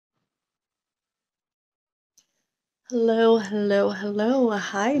Hello, hello, hello.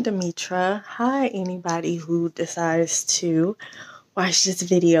 Hi, Demetra. Hi, anybody who decides to watch this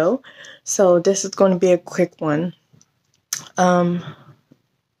video. So this is going to be a quick one. The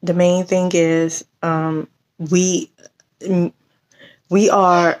main thing is we we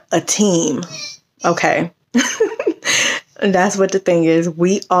are a team. Okay. That's what the thing is.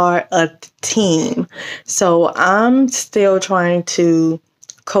 We are a team. So I'm still trying to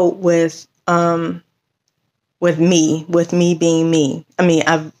cope with me being me. I mean,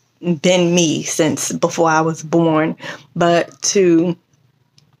 I've been me since before I was born, but to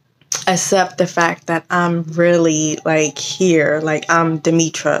accept the fact that I'm really like here, like I'm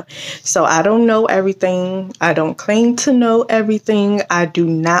Demetra. So I don't know everything. I don't claim to know everything. I do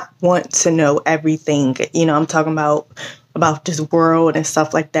not want to know everything. I'm talking about this world and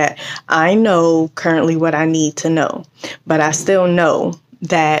stuff like that. I know currently what I need to know, but I still know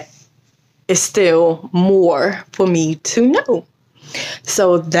that it's still more for me to know.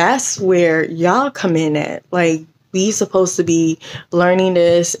 So that's where y'all come in at. Like, we supposed to be learning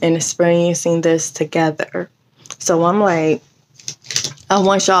this and experiencing this together. So I'm like, I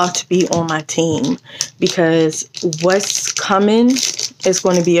want y'all to be on my team because what's coming is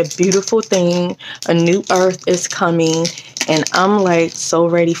going to be a beautiful thing. A new earth is coming, and I'm like so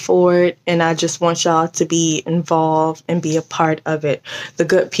ready for it. And I just want y'all to be involved and be a part of it. The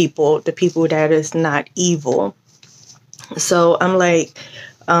good people, the people that is not evil. So I'm like,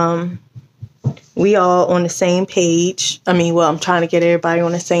 we all on the same page. I'm trying to get everybody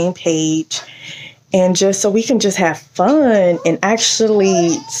on the same page. And just so we can just have fun and actually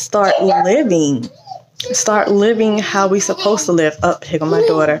start living how we supposed to live. Up, here goes my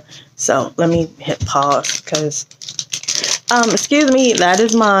daughter. So let me hit pause because, excuse me, that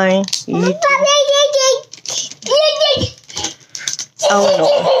is mine. Oh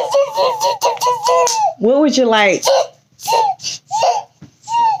no. What would you like?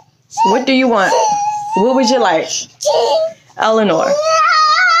 What do you want? What would you like? Eleanor.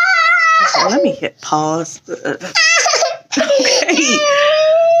 Okay, let me hit pause.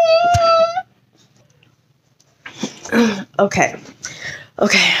 Okay.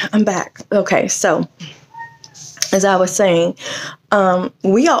 Okay, I'm back. Okay, so as I was saying,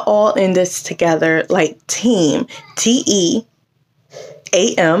 we are all in this together, like team. TEAM.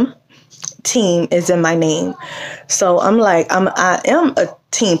 Team is in my name. So I'm like, I am a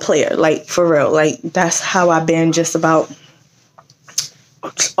team player, like for real. Like that's how I've been just about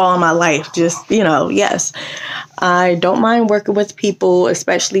all my life. Just, yes. I don't mind working with people,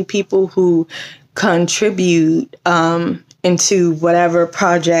 especially people who contribute into whatever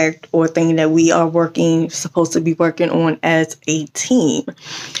project or thing that we are supposed to be working on as a team.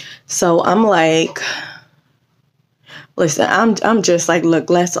 So I'm like, listen, I'm just like, look,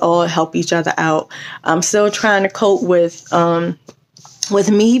 let's all help each other out. I'm still trying to cope with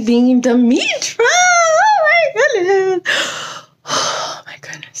me being Demetra. Oh my goodness. Oh my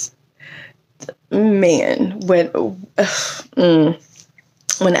goodness. Man,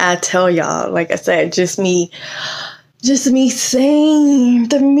 when I tell y'all, like I said, just me saying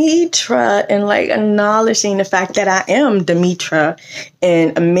Demetra and like acknowledging the fact that I am Demetra.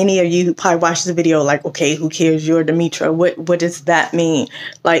 And many of you who probably watch the video like, okay, who cares? You're Demetra. What does that mean?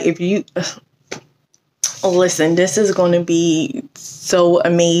 Like if you listen, this is going to be so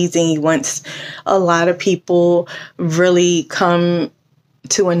amazing once a lot of people really come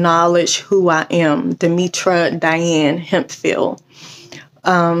to acknowledge who I am, Demetra Diane Hempfield.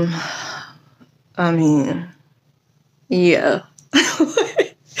 Yeah.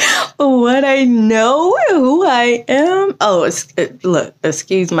 What I know, who I am. Oh, look,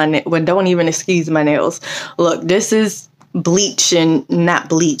 excuse my nails. Well, don't even excuse my nails. Look, this is bleach and not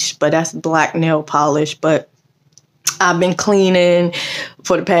bleach, but that's black nail polish. But I've been cleaning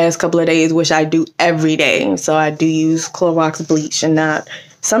for the past couple of days, which I do every day. So I do use Clorox bleach and not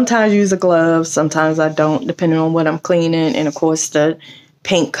sometimes use a glove. Sometimes I don't, depending on what I'm cleaning. And of course, the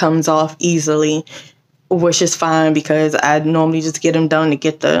paint comes off easily, which is fine because I normally just get them done to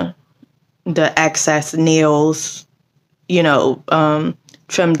get the excess nails,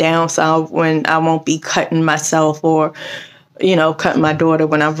 trimmed down so when I won't be cutting myself or, cutting my daughter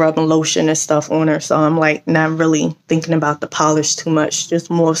when I'm rubbing lotion and stuff on her. So I'm like not really thinking about the polish too much, just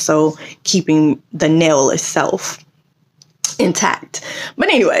more so keeping the nail itself intact. But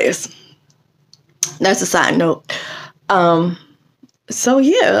anyways, that's a side note. So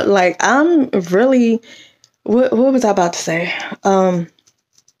yeah, like I'm really, what was I about to say?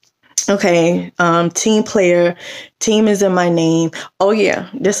 Okay, team player, team is in my name. Oh yeah,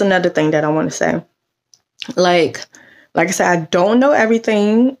 this is another thing that I want to say. Like Like I said, I don't know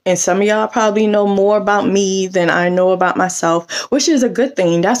everything, and some of y'all probably know more about me than I know about myself, which is a good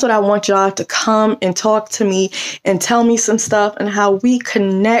thing. That's what I want y'all to come and talk to me and tell me some stuff and how we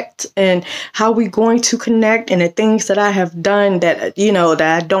connect and how we going to connect, and the things that I have done that, that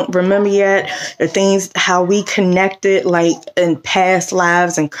I don't remember yet, the things, how we connected like in past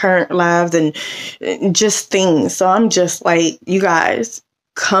lives and current lives and just things. So I'm just like, you guys,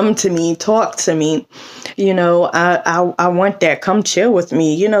 come to me, talk to me. I want that. Come chill with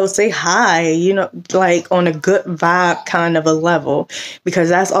me, say hi, like on a good vibe kind of a level, because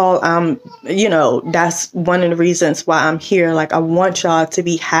that's all that's one of the reasons why I'm here. Like, I want y'all to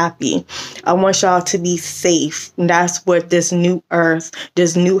be happy. I want y'all to be safe. And that's what this new earth,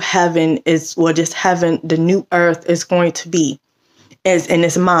 this new heaven is, well, this heaven, the new earth is going to be. And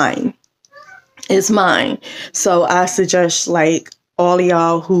it's mine. It's mine. So I suggest, like, all of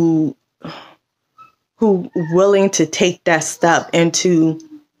y'all who willing to take that step into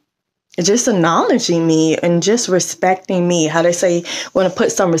just acknowledging me and just respecting me. How they say, want to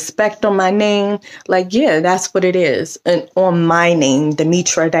put some respect on my name. Like, yeah, that's what it is. And on my name,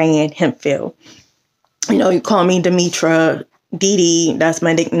 Demetra Diane Hempfield. You call me Demetra, Dee, that's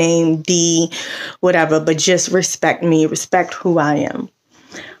my nickname, D, whatever. But just respect me, respect who I am.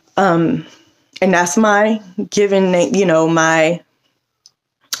 And that's my given name, my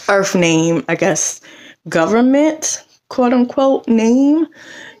earth name, I guess, government, quote unquote, name,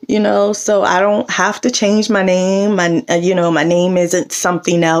 so I don't have to change my name. My name isn't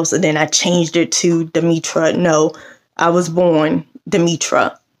something else and then I changed it to Demetra. No, I was born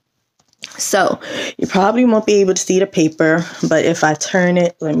Demetra. So you probably won't be able to see the paper, but if I turn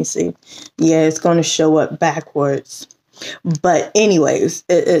it, let me see. Yeah, it's going to show up backwards. But anyways,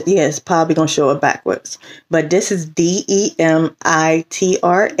 it's probably going to show up backwards. But this is Demitra,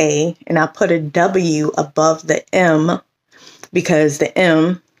 and I put a W above the M because the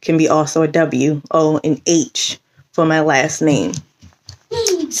M can be also a W, O, and H for my last name.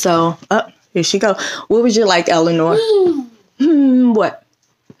 So, here she go. What would you like, Eleanor? What?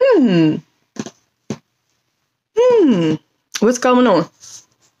 What's going on?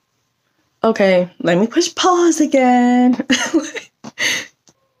 Okay, let me push pause again.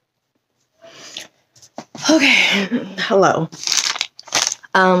 Okay, hello.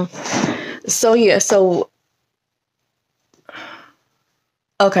 So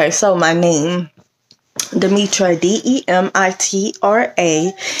my name, Demitra,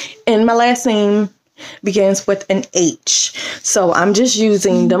 Demitra, and my last name begins with an H. So I'm just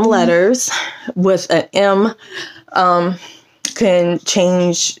using them letters with an M, can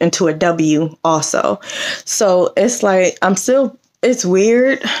change into a W also. So it's like, it's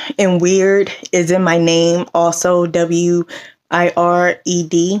weird, and weird is in my name also, Wired.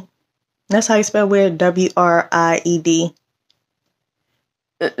 That's how you spell weird, Wired.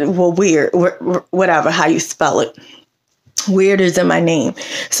 Well, weird, whatever, how you spell it. Weird is in my name.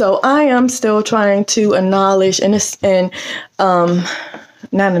 So I am still trying to acknowledge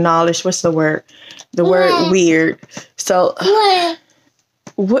not acknowledge, what's the word? The word weird. So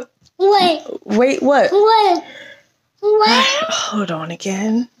what? Wait, what? Hold on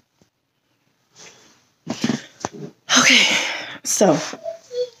again.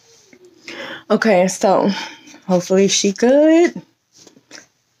 Okay, so hopefully she good.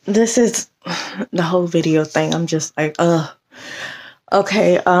 This is the whole video thing. I'm just like,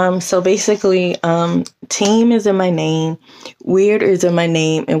 okay, so basically, team is in my name, weird is in my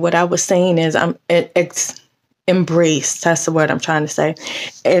name, and what I was saying is embrace, that's the word I'm trying to say,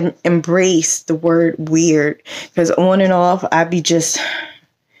 and embrace the word weird, because on and off, I'd be just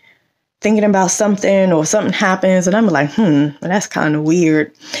thinking about something or something happens and I'm like, that's kind of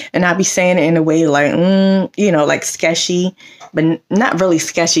weird. And I'd be saying it in a way like, like sketchy, but not really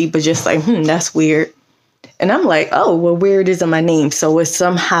sketchy, but just like, that's weird. And I'm like, oh, well, weird isn't my name. So it's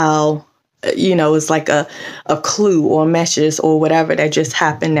somehow, it's like a clue or a message or whatever that just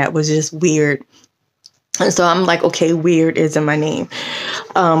happened that was just weird. And so I'm like, okay, weird is in my name.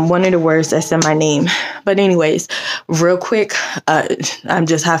 One of the words that's in my name. But anyways, real quick, I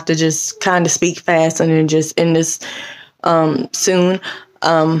just have to just kind of speak fast and then just end this soon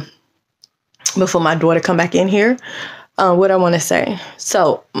before my daughter come back in here. What I want to say.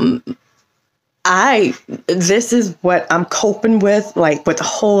 So this is what I'm coping with, like with a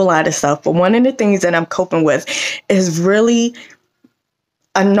whole lot of stuff. But one of the things that I'm coping with is really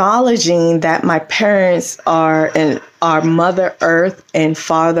acknowledging that my parents are Mother Earth and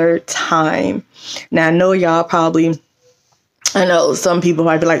Father Time. Now, I know y'all probably, I know some people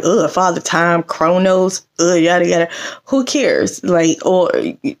might be like, Father Time, Chronos, yada, yada. Who cares? Like, or,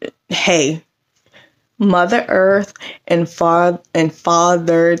 hey, Mother Earth and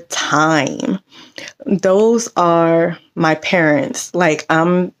Father Time. Those are my parents. Like,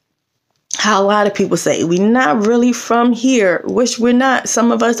 how a lot of people say, we're not really from here, which we're not.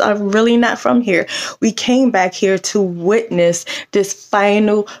 Some of us are really not from here. We came back here to witness this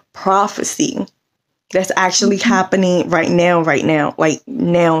final prophecy that's actually happening right now, like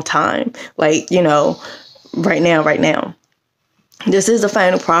now time, like, right now. This is the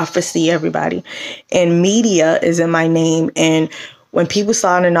final prophecy, everybody. And media is in my name. And when people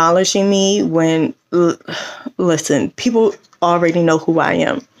start acknowledging me, listen, people already know who I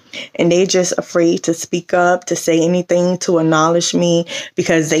am. And they just afraid to speak up, to say anything, to acknowledge me,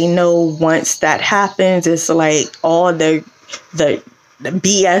 because they know once that happens, it's like all the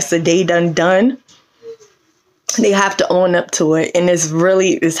BS that they done. They have to own up to it. And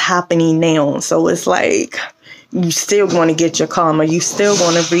it's happening now. So it's like, you still going to get your karma. You still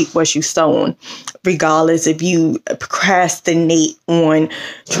going to reap what you sown, regardless if you procrastinate on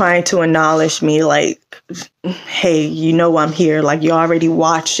trying to acknowledge me. Like, hey, I'm here. Like, you're already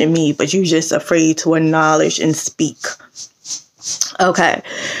watching me, but you're just afraid to acknowledge and speak. Okay,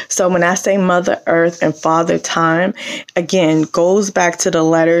 so when I say Mother Earth and Father Time, again, goes back to the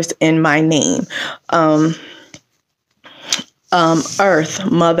letters in my name.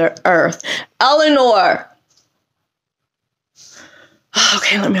 Earth, Mother Earth. Eleanor!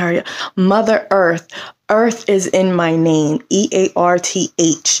 Okay, let me hurry up. Mother Earth. Earth is in my name. EARTH.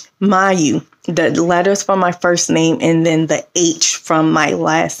 Mayu. The letters from my first name and then the H from my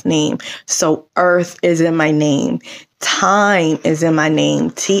last name. So Earth is in my name. Time is in my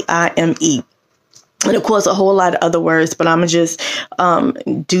name. TIME. And of course, a whole lot of other words, but I'm going to just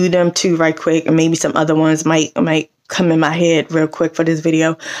do them too right quick. And maybe some other ones might come in my head real quick for this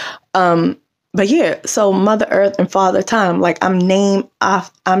video. But yeah, so Mother Earth and Father Time, like I'm named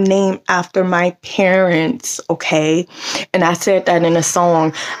after my parents, okay? And I said that in a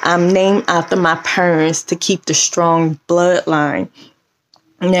song. I'm named after my parents to keep the strong bloodline.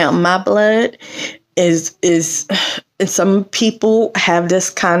 Now, my blood is some people have this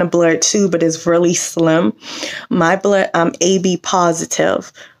kind of blood too, but it's really slim. My blood, I'm AB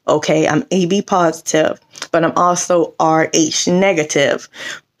positive. Okay, I'm AB positive, but I'm also RH negative.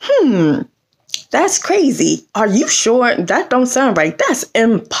 That's crazy. Are you sure? That don't sound right. That's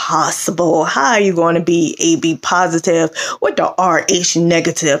impossible. How are you going to be AB positive with the RH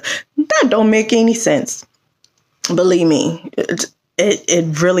negative? That don't make any sense. Believe me,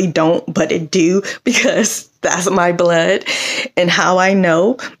 it really don't, but it do, because that's my blood. And how I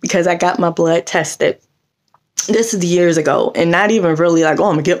know, because I got my blood tested. This is years ago, and not even really like, oh,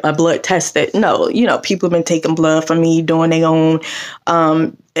 I'm gonna get my blood tested. No, people have been taking blood from me, doing their own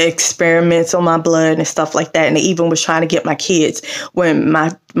experiments on my blood and stuff like that. And they even was trying to get my kids. When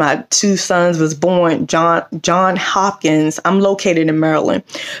my two sons was born, John Hopkins, I'm located in Maryland.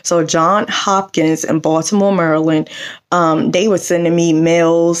 So John Hopkins in Baltimore, Maryland, they were sending me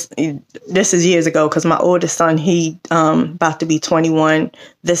mails. This is years ago, because my oldest son, he about to be 21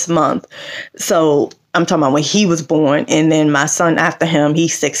 this month. So I'm talking about when he was born, and then my son after him,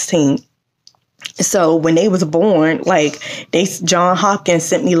 he's 16. So when they was born, like John Hopkins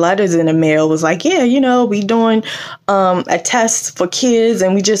sent me letters in the mail, was like, yeah, we doing a test for kids,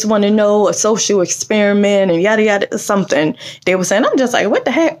 and we just want to know a social experiment and yada yada something. They were saying, I'm just like, what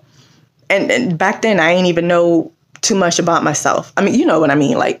the heck? And back then I ain't even know too much about myself. I mean, you know what I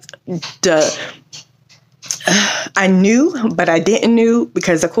mean? Like I knew, but I didn't know,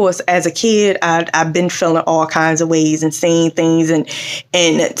 because of course, as a kid, I've been feeling all kinds of ways and seeing things and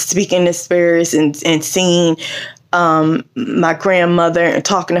speaking to spirits and seeing my grandmother and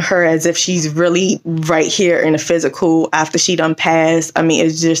talking to her as if she's really right here in the physical after she done passed. I mean,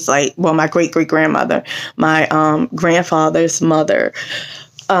 it's just like, well, my great grandmother, my grandfather's mother.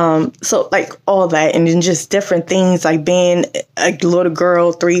 So like all that, and then just different things, like being a little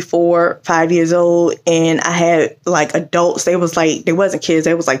girl, 3, 4, 5 years old. And I had like adults, they wasn't kids,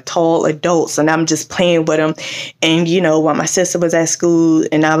 they was like tall adults, and I'm just playing with them. And, while my sister was at school,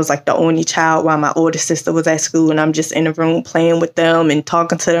 and I was like the only child while my older sister was at school, and I'm just in the room playing with them and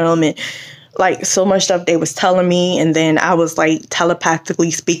talking to them, and like so much stuff they was telling me. And then I was like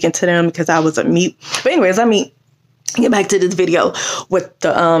telepathically speaking to them because I was a mute. But anyways, get back to this video with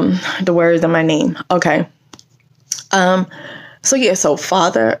the words in my name. Okay. So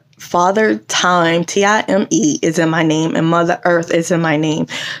Father Time, TIME, is in my name, and Mother Earth is in my name.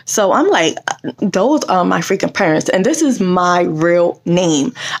 So I'm like, those are my freaking parents, and this is my real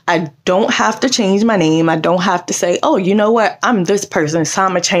name. I don't have to change my name. I don't have to say, oh, you know what? I'm this person, so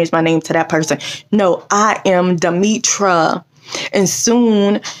I'm gonna change my name to that person. No, I am Demetra, and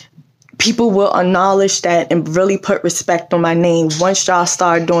soon people will acknowledge that and really put respect on my name once y'all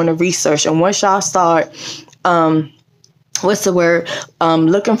start doing the research, and once y'all start what's the word?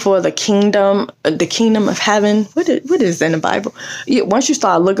 Looking for the kingdom of heaven. What is in the Bible? Yeah, once you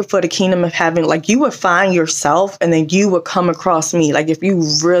start looking for the kingdom of heaven, like, you would find yourself, and then you would come across me. Like, if you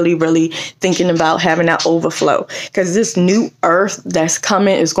really, really thinking about having that overflow, because this new earth that's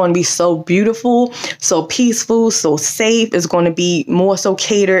coming is going to be so beautiful, so peaceful, so safe. It's going to be more so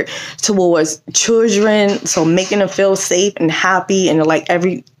catered towards children, so making them feel safe and happy, and like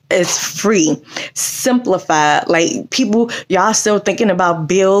it's free, simplified. Like, people, y'all still thinking about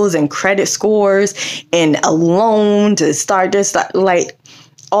bills and credit scores and a loan to start this, like,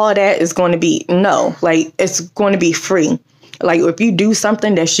 all that is going to be, no, like, it's going to be free. Like, if you do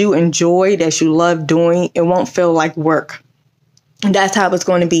something that you enjoy, that you love doing, it won't feel like work. That's how it's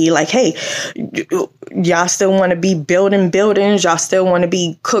going to be. Like, hey, y'all still want to be building buildings. Y'all still want to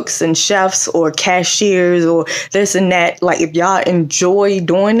be cooks and chefs or cashiers or this and that. Like, if y'all enjoy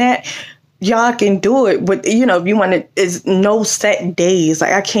doing that, y'all can do it. But, if you want to, it's no set days.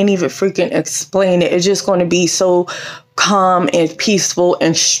 Like, I can't even freaking explain it. It's just going to be so calm and peaceful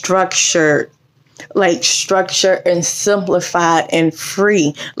and structured. Like, structured and simplified and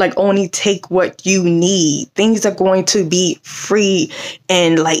free. Like, only take what you need. Things are going to be free,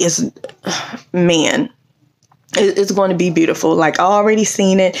 and like, it's going to be beautiful. Like, I already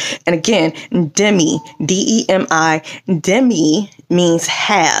seen it. And again, demi, D-E-M-I, demi means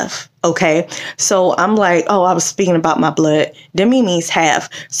half. Okay, so I'm like, oh, I was speaking about my blood. Demi means half.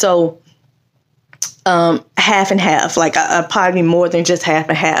 So half and half. Like, I probably more than just half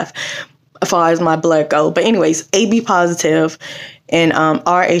and half as far as my blood go. But anyways, AB positive and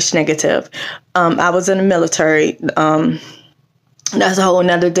RH negative. I was in the military. That's a whole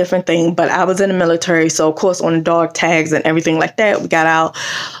nother different thing. But I was in the military. So, of course, on the dog tags and everything like that, we got our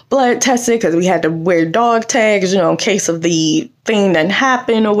blood tested because we had to wear dog tags, in case of the thing that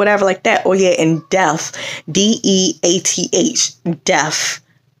happened or whatever like that. Oh, yeah, and death, DEATH, death.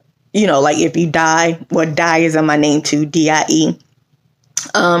 Like, if you die, well, die is in my name too, DIE.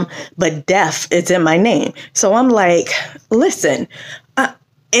 But death is in my name. So I'm like, listen,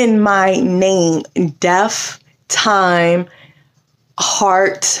 in my name, death, time,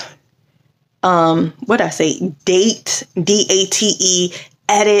 heart, what I say, date, DATE,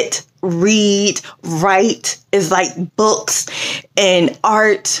 edit, read, write is like books, and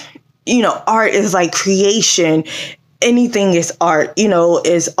art, art is like creation. Anything is art,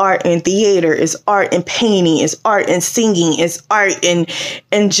 is art in theater, is art in painting, is art in singing, is art in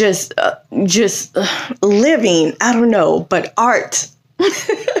just living. I don't know, but art,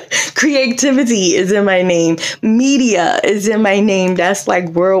 creativity is in my name. Media is in my name. That's like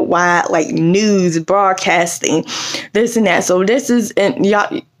worldwide, like news, broadcasting, this and that. So this is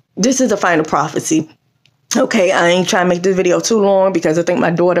a final prophecy. Okay, I ain't trying to make this video too long because I think my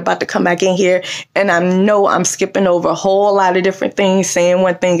daughter about to come back in here, and I know I'm skipping over a whole lot of different things, saying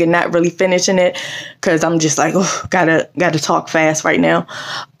one thing and not really finishing it because I'm just like, oh, gotta talk fast right now.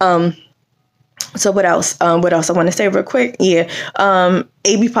 So what else? What else I want to say real quick? Yeah.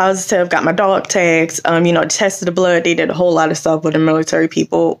 AB positive, got my dog tags, tested the blood. They did a whole lot of stuff with the military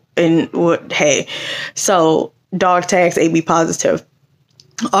people, and so dog tags, AB positive.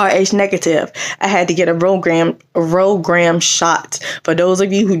 RH negative. I had to get a Rogram shot. For those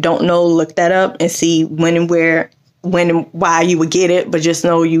of you who don't know, look that up and see when and why you would get it, but just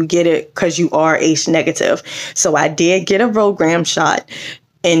know you get it because you are RH negative. So I did get a Rogram shot,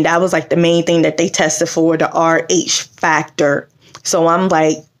 and that was like the main thing that they tested for, the RH factor. So I'm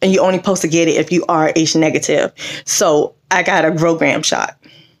like, and you're only supposed to get it if you are RH negative. So I got a Rogram shot.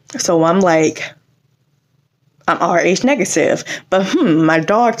 So I'm like, I'm RH negative, but my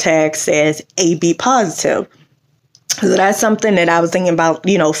dog tag says AB positive. So that's something that I was thinking about,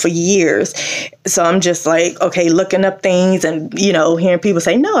 for years. So I'm just like, okay, looking up things and, hearing people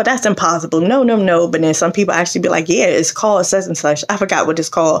say, no, that's impossible. No. But then some people actually be like, yeah, it's called such and such. I forgot what it's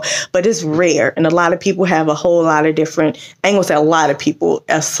called, but it's rare. And a lot of people have a whole lot of different, I ain't gonna say a lot of people,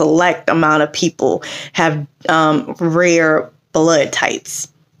 a select amount of people have rare blood types.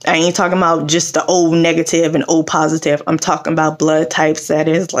 I ain't talking about just the O negative and O positive. I'm talking about blood types that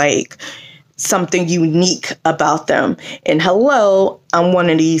is like something unique about them. And hello, I'm one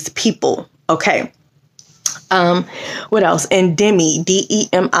of these people. Okay. What else? And demi,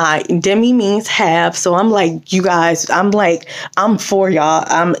 D-E-M-I. Demi means half. So I'm like, you guys, I'm for y'all.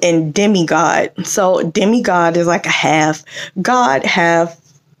 I'm in demigod. So demigod is like a half. God, half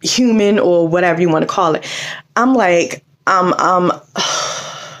human, or whatever you want to call it. I'm like,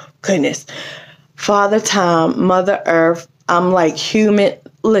 goodness, Father Time, Mother Earth. I'm like human.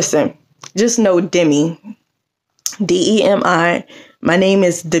 Listen, just know Demi. Demi. My name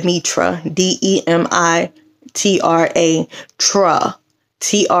is Demetra. Demitra. Tra.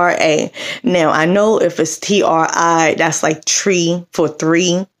 Now, I know if it's Tri, that's like tree for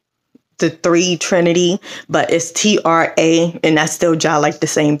three, the three trinity, but it's Tra, and that's still like the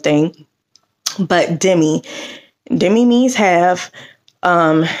same thing. But Demi means half.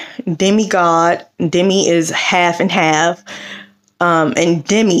 Demigod. Demi is half and half. And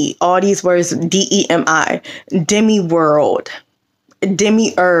demi, all these words, Demi, demi world,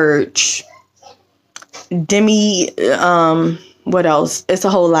 demiurge, demi, what else? It's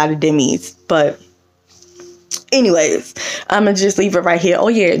a whole lot of demis, but anyways, I'm gonna just leave it right here. Oh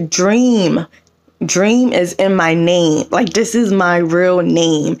yeah, dream is in my name. Like, this is my real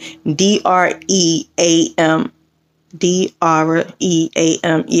name. Dream. Dream.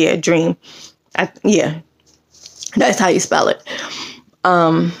 Yeah, dream. Yeah, that's how you spell it.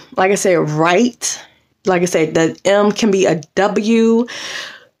 Like I said, right. Like I said, the M can be a W.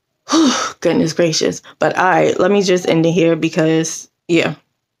 Goodness gracious. But all right, let me just end it here because, yeah,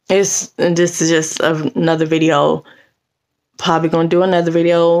 this is just another video. Probably gonna do another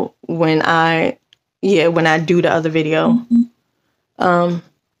video when I do the other video.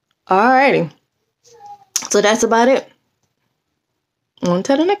 Alrighty. So that's about it.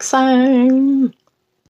 Until the next time.